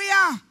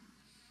 Hallelujah.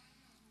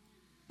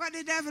 But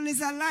the devil is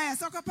a liar.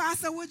 So,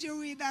 Pastor, would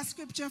you read that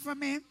scripture for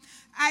me?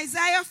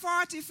 Isaiah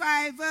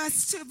 45,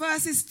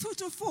 verses 2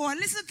 to 4.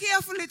 Listen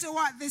carefully to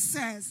what this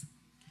says.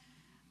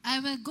 I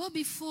will go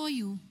before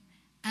you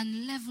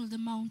and level the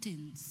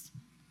mountains.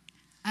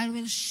 I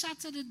will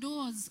shatter the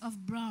doors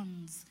of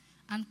bronze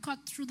and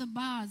cut through the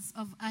bars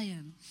of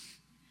iron.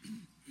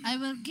 I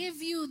will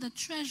give you the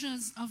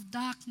treasures of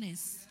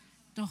darkness,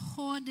 the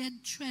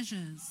hoarded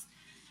treasures,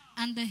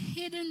 and the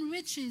hidden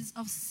riches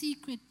of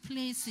secret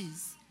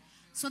places,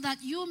 so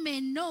that you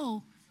may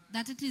know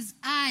that it is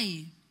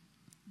I,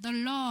 the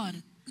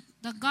Lord,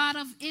 the God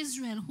of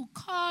Israel, who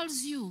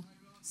calls you,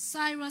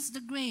 Cyrus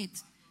the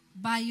Great,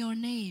 by your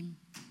name.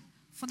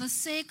 For the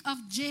sake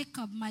of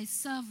Jacob, my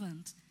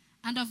servant,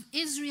 and of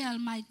Israel,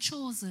 my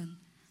chosen,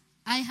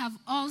 I have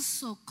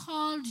also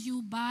called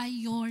you by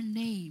your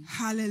name.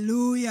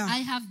 Hallelujah. I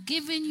have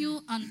given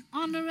you an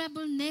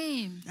honorable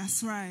name.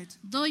 That's right.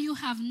 Though you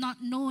have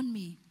not known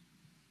me.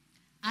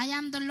 I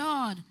am the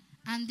Lord,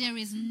 and there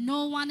is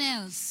no one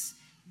else.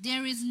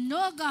 There is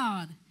no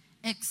God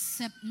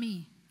except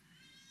me.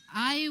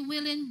 I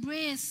will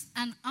embrace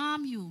and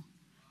arm you,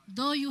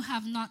 though you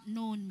have not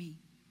known me.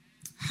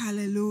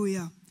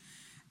 Hallelujah.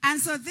 And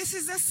so this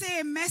is the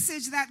same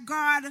message that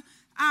God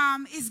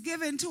is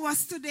giving to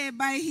us today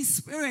by his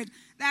Spirit.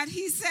 That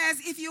he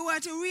says, if you were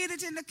to read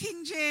it in the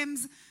King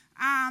James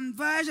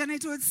version,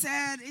 it would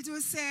say,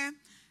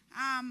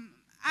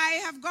 I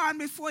have gone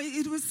before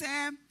you. It would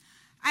say,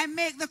 I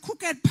make the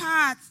crooked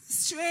path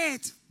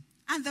straight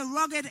and the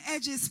rugged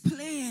edges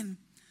plain.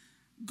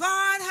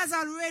 God has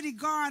already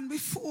gone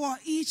before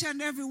each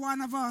and every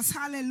one of us.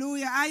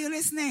 Hallelujah. Are you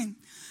listening?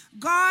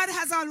 God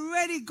has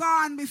already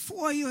gone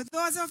before you.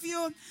 Those of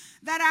you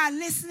that are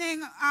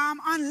listening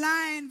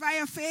online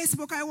via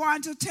Facebook, I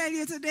want to tell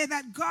you today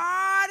that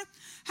God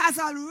has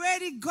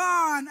already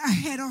gone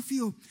ahead of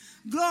you.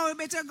 Glory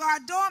be to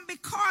God. Don't be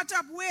caught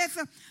up with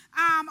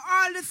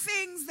all the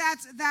things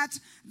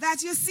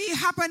that you see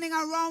happening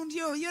around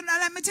you. You know,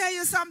 let me tell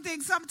you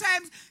something.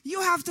 Sometimes you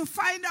have to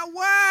find a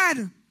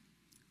word.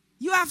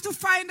 You have to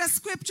find a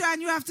scripture,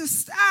 and you have to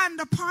stand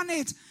upon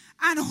it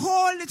and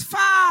hold it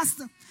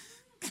fast.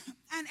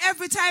 And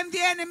every time the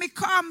enemy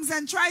comes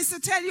and tries to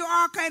tell you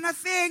all kind of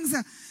things,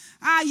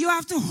 you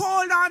have to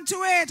hold on to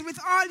it with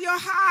all your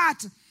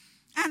heart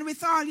and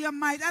with all your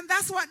might. And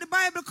that's what the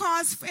Bible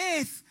calls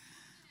faith.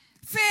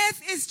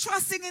 Faith is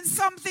trusting in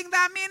something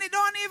that, I mean, it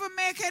don't even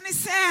make any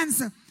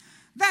sense.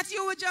 That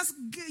you would just,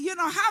 you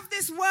know, have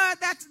this word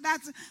that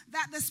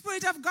the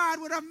Spirit of God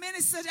would have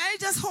ministered, and you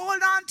just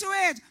hold on to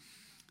it.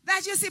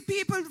 That you see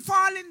people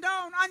falling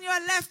down on your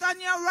left,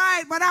 on your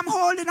right, but I'm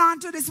holding on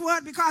to this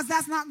word because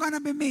that's not going to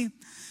be me.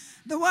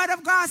 The word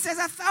of God says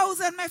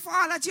 1,000 may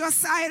fall at your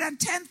side and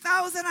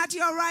 10,000 at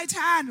your right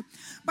hand.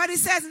 But it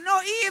says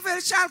no evil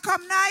shall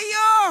come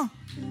nigh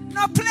you.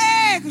 No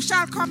plague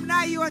shall come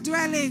nigh your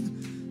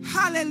dwelling.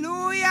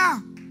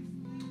 Hallelujah.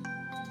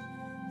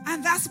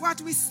 And that's what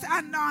we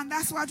stand on.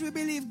 That's what we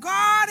believe.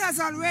 God has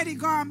already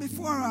gone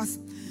before us.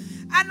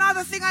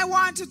 Another thing I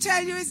want to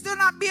tell you is do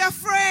not be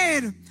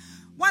afraid.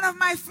 One of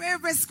my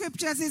favorite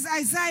scriptures is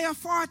Isaiah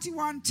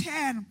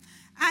 41:10.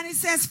 And it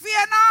says,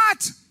 fear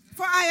not,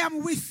 for I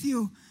am with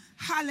you.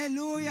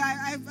 Hallelujah.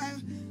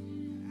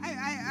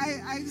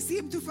 I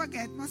seem to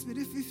forget. Must be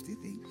the 50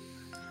 thing.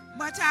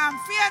 But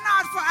fear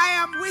not, for I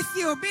am with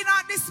you. Be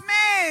not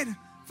dismayed,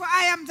 for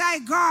I am thy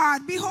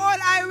God. Behold,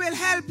 I will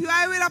help you.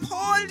 I will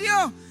uphold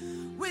you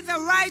with the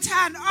right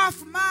hand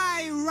of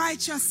my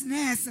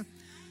righteousness.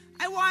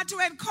 I want to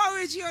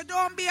encourage you.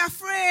 Don't be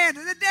afraid.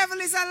 The devil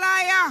is a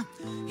liar.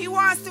 He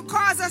wants to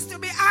cause us to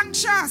be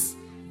anxious.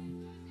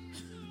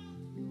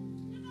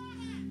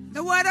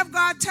 The word of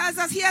God tells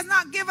us he has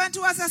not given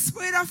to us a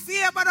spirit of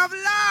fear, but of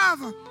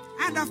love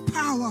and of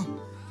power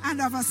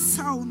and of a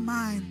sound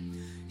mind.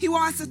 He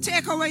wants to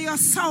take away your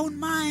sound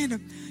mind.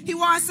 He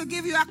wants to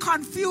give you a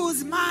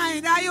confused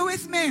mind. Are you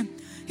with me?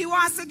 He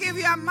wants to give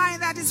you a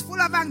mind that is full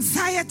of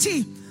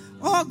anxiety.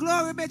 Oh,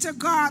 glory be to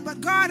God.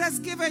 But God has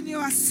given you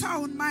a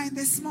sound mind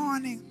this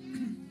morning.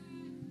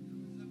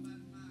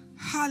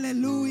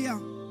 Hallelujah.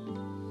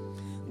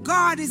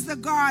 God is the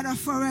God of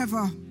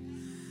forever.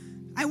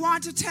 I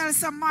want to tell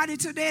somebody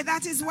today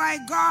that is why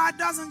God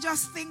doesn't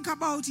just think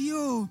about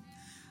you.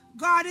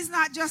 God is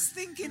not just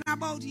thinking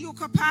about you,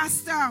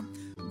 Pastor.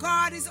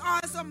 God is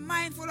also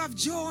mindful of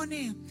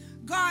Joni.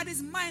 God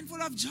is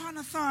mindful of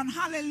Jonathan.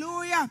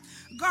 Hallelujah.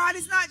 God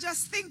is not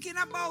just thinking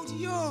about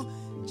you,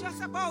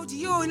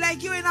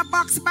 like you in a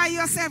box by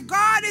yourself.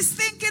 God is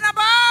thinking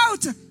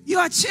about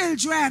your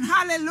children.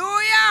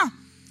 Hallelujah.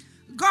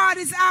 God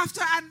is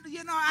after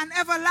an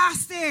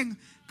everlasting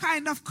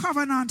kind of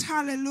covenant.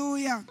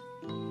 Hallelujah.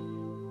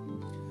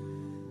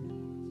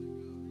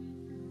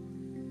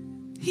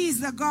 He's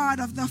the God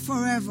of the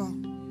forever.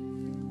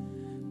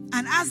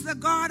 And as the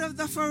God of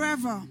the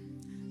forever,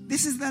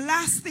 this is the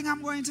last thing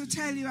I'm going to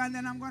tell you, and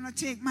then I'm going to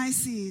take my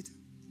seat.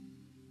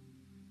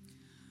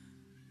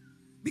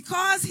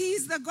 Because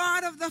he's the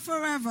God of the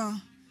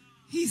forever,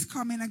 he's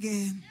coming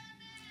again.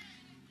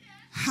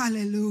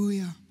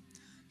 Hallelujah.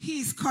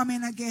 He's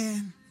coming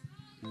again.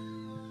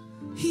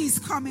 He's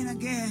coming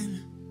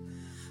again.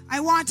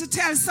 I want to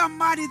tell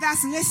somebody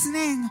that's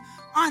listening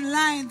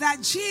online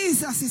that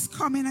Jesus is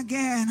coming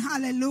again.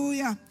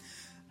 Hallelujah.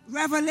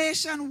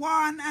 Revelation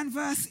 1 and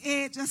verse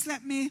 8. Just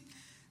let me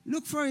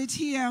look for it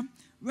here.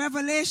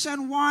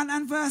 Revelation 1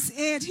 and verse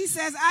 8. He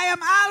says, I am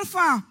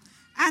Alpha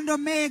and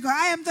Omega.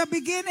 I am the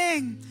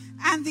beginning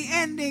and the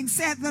ending,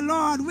 said the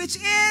Lord, which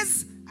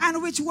is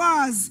and which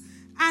was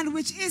and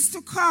which is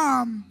to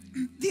come,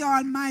 the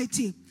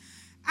Almighty.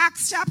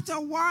 Acts chapter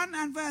 1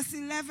 and verse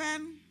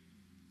 11.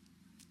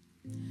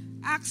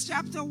 Acts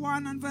chapter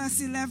 1 and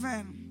verse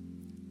 11.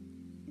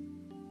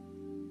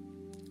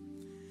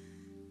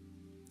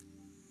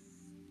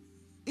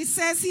 It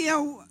says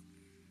here,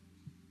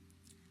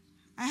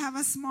 I have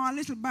a small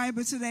little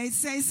Bible today. It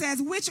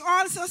says, which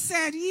also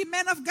said, ye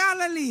men of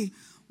Galilee,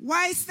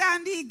 why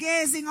stand ye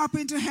gazing up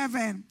into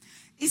heaven?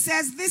 It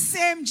says, this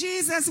same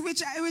Jesus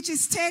which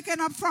is taken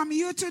up from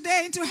you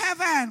today into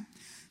heaven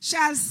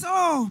shall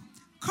so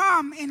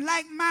come in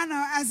like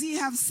manner as ye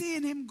have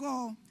seen him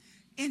go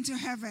into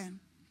heaven.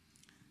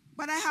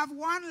 But I have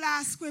one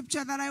last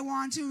scripture that I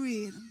want to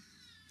read.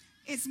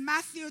 It's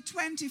Matthew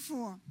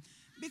 24.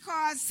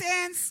 Because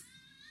saints,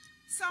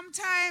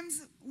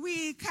 sometimes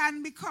we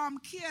can become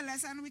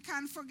careless and we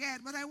can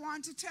forget. But I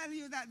want to tell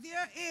you that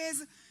there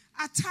is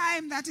a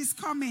time that is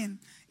coming.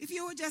 If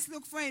you would just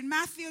look for it,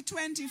 Matthew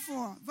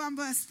 24, from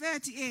verse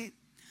 38.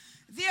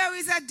 There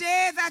is a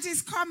day that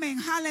is coming,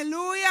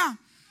 hallelujah,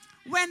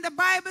 when the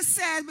Bible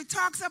says, it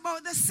talks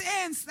about the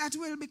saints that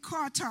will be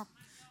caught up.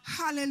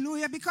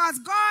 Hallelujah, because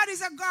God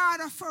is a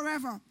God of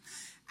forever.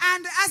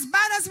 And as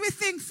bad as we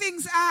think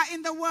things are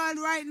in the world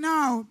right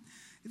now,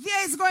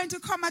 there is going to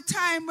come a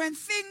time when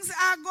things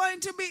are going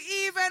to be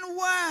even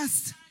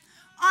worse,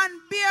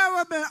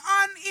 unbearable,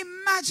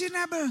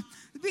 unimaginable.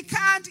 We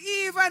can't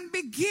even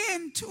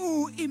begin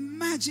to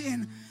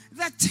imagine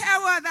the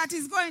terror that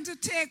is going to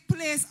take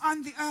place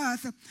on the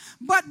earth.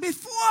 But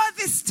before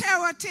this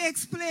terror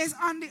takes place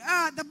on the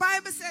earth, the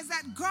Bible says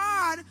that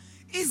God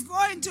is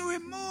going to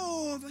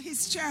remove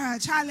his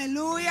church.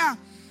 Hallelujah.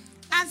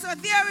 And so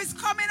there is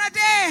coming a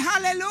day,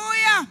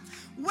 hallelujah,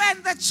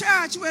 when the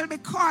church will be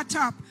caught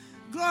up.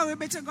 Glory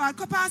be to God.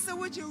 Pastor,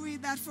 would you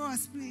read that for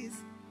us, please?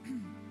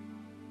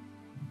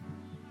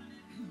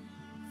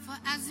 For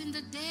as in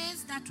the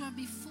days that were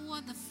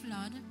before the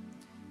flood,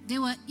 they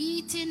were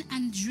eating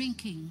and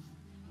drinking,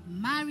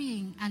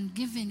 marrying and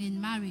giving in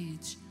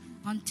marriage,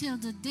 until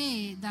the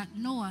day that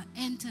Noah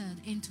entered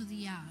into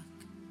the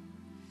ark,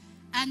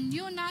 and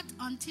knew not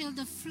until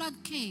the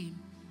flood came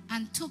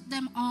and took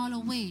them all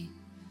away.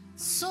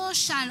 So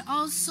shall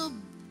also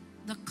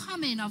the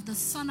coming of the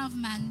Son of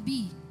Man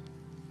be.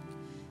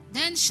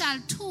 Then shall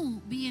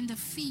two be in the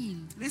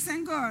field.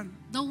 Listen, God.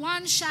 The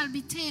one shall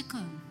be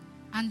taken,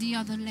 and the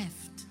other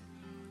left.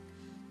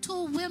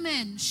 Two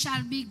women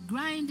shall be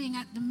grinding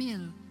at the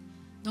mill.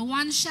 The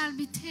one shall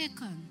be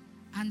taken,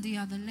 and the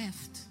other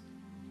left.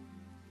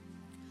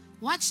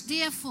 Watch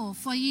therefore,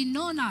 for ye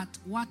know not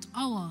what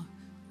hour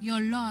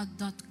your Lord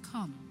doth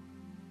come.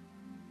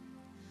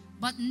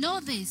 But know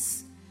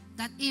this,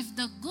 that if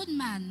the good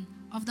man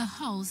of the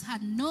house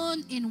had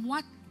known in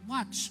what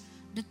watch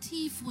the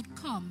thief would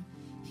come,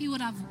 he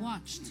would have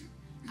watched,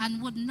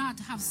 and would not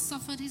have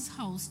suffered his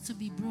house to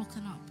be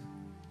broken up.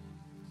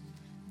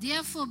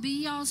 Therefore be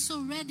ye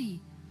also ready,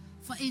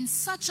 for in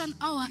such an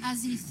hour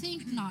as ye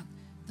think not,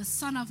 the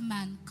Son of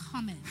Man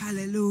cometh.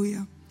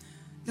 Hallelujah.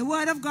 The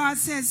word of God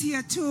says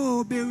here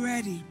too, be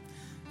ready.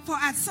 For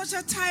at such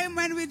a time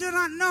when we do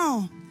not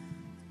know,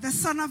 the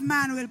Son of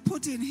Man will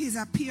put in his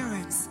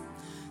appearance.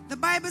 The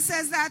Bible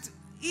says that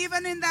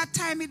even in that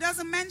time, it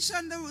doesn't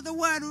mention the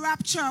word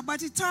rapture,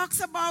 but it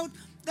talks about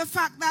the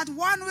fact that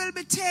one will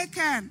be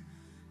taken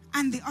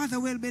and the other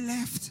will be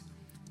left.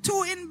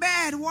 Two in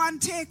bed, one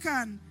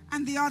taken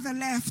and the other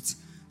left.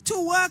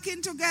 Two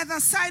working together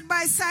side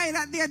by side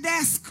at their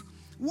desk,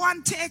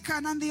 one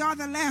taken and the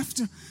other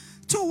left.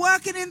 Two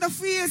working in the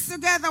fields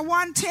together,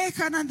 one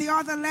taken and the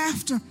other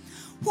left.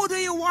 Who do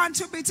you want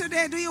to be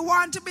today? Do you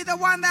want to be the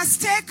one that's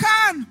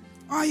taken,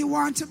 or you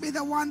want to be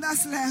the one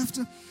that's left?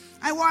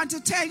 I want to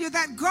tell you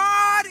that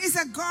God is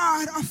a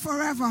God of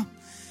forever.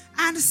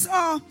 And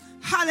so,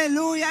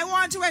 hallelujah, I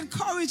want to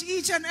encourage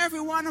each and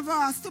every one of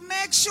us to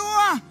make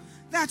sure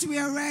that we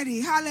are ready.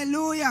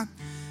 Hallelujah.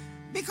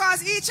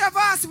 Because each of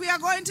us, we are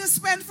going to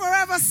spend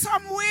forever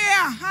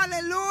somewhere.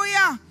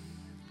 Hallelujah.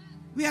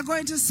 We are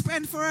going to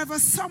spend forever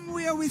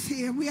somewhere with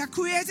him. We are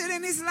created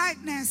in his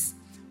likeness.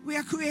 We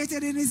are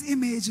created in his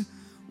image.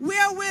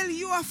 Where will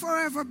you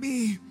forever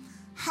be?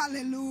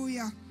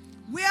 Hallelujah.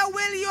 Where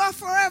will you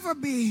forever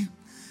be?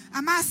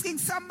 I'm asking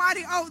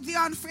somebody out there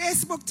on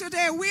Facebook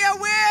today, where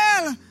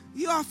will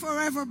you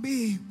forever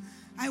be?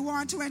 I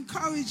want to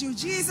encourage you.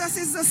 Jesus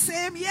is the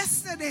same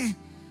yesterday,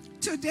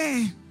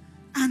 today,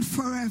 and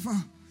forever.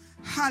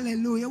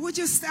 Hallelujah. Would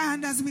you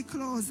stand as we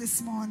close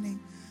this morning?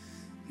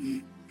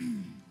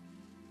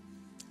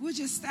 Would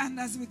you stand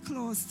as we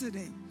close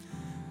today?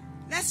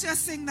 Let's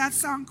just sing that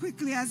song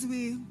quickly as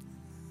we...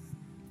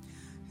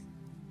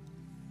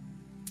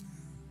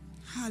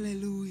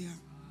 Hallelujah.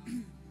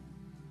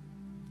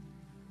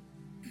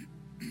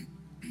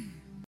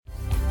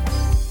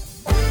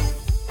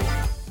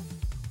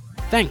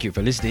 Thank you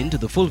for listening to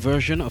the full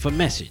version of a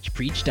message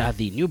preached at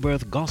the New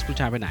Birth Gospel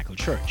Tabernacle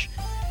Church.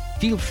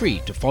 Feel free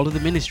to follow the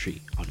ministry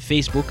on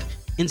Facebook,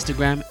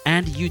 Instagram,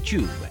 and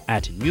YouTube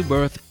at New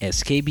Birth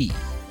SKB.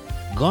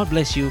 God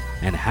bless you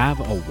and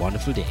have a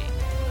wonderful day.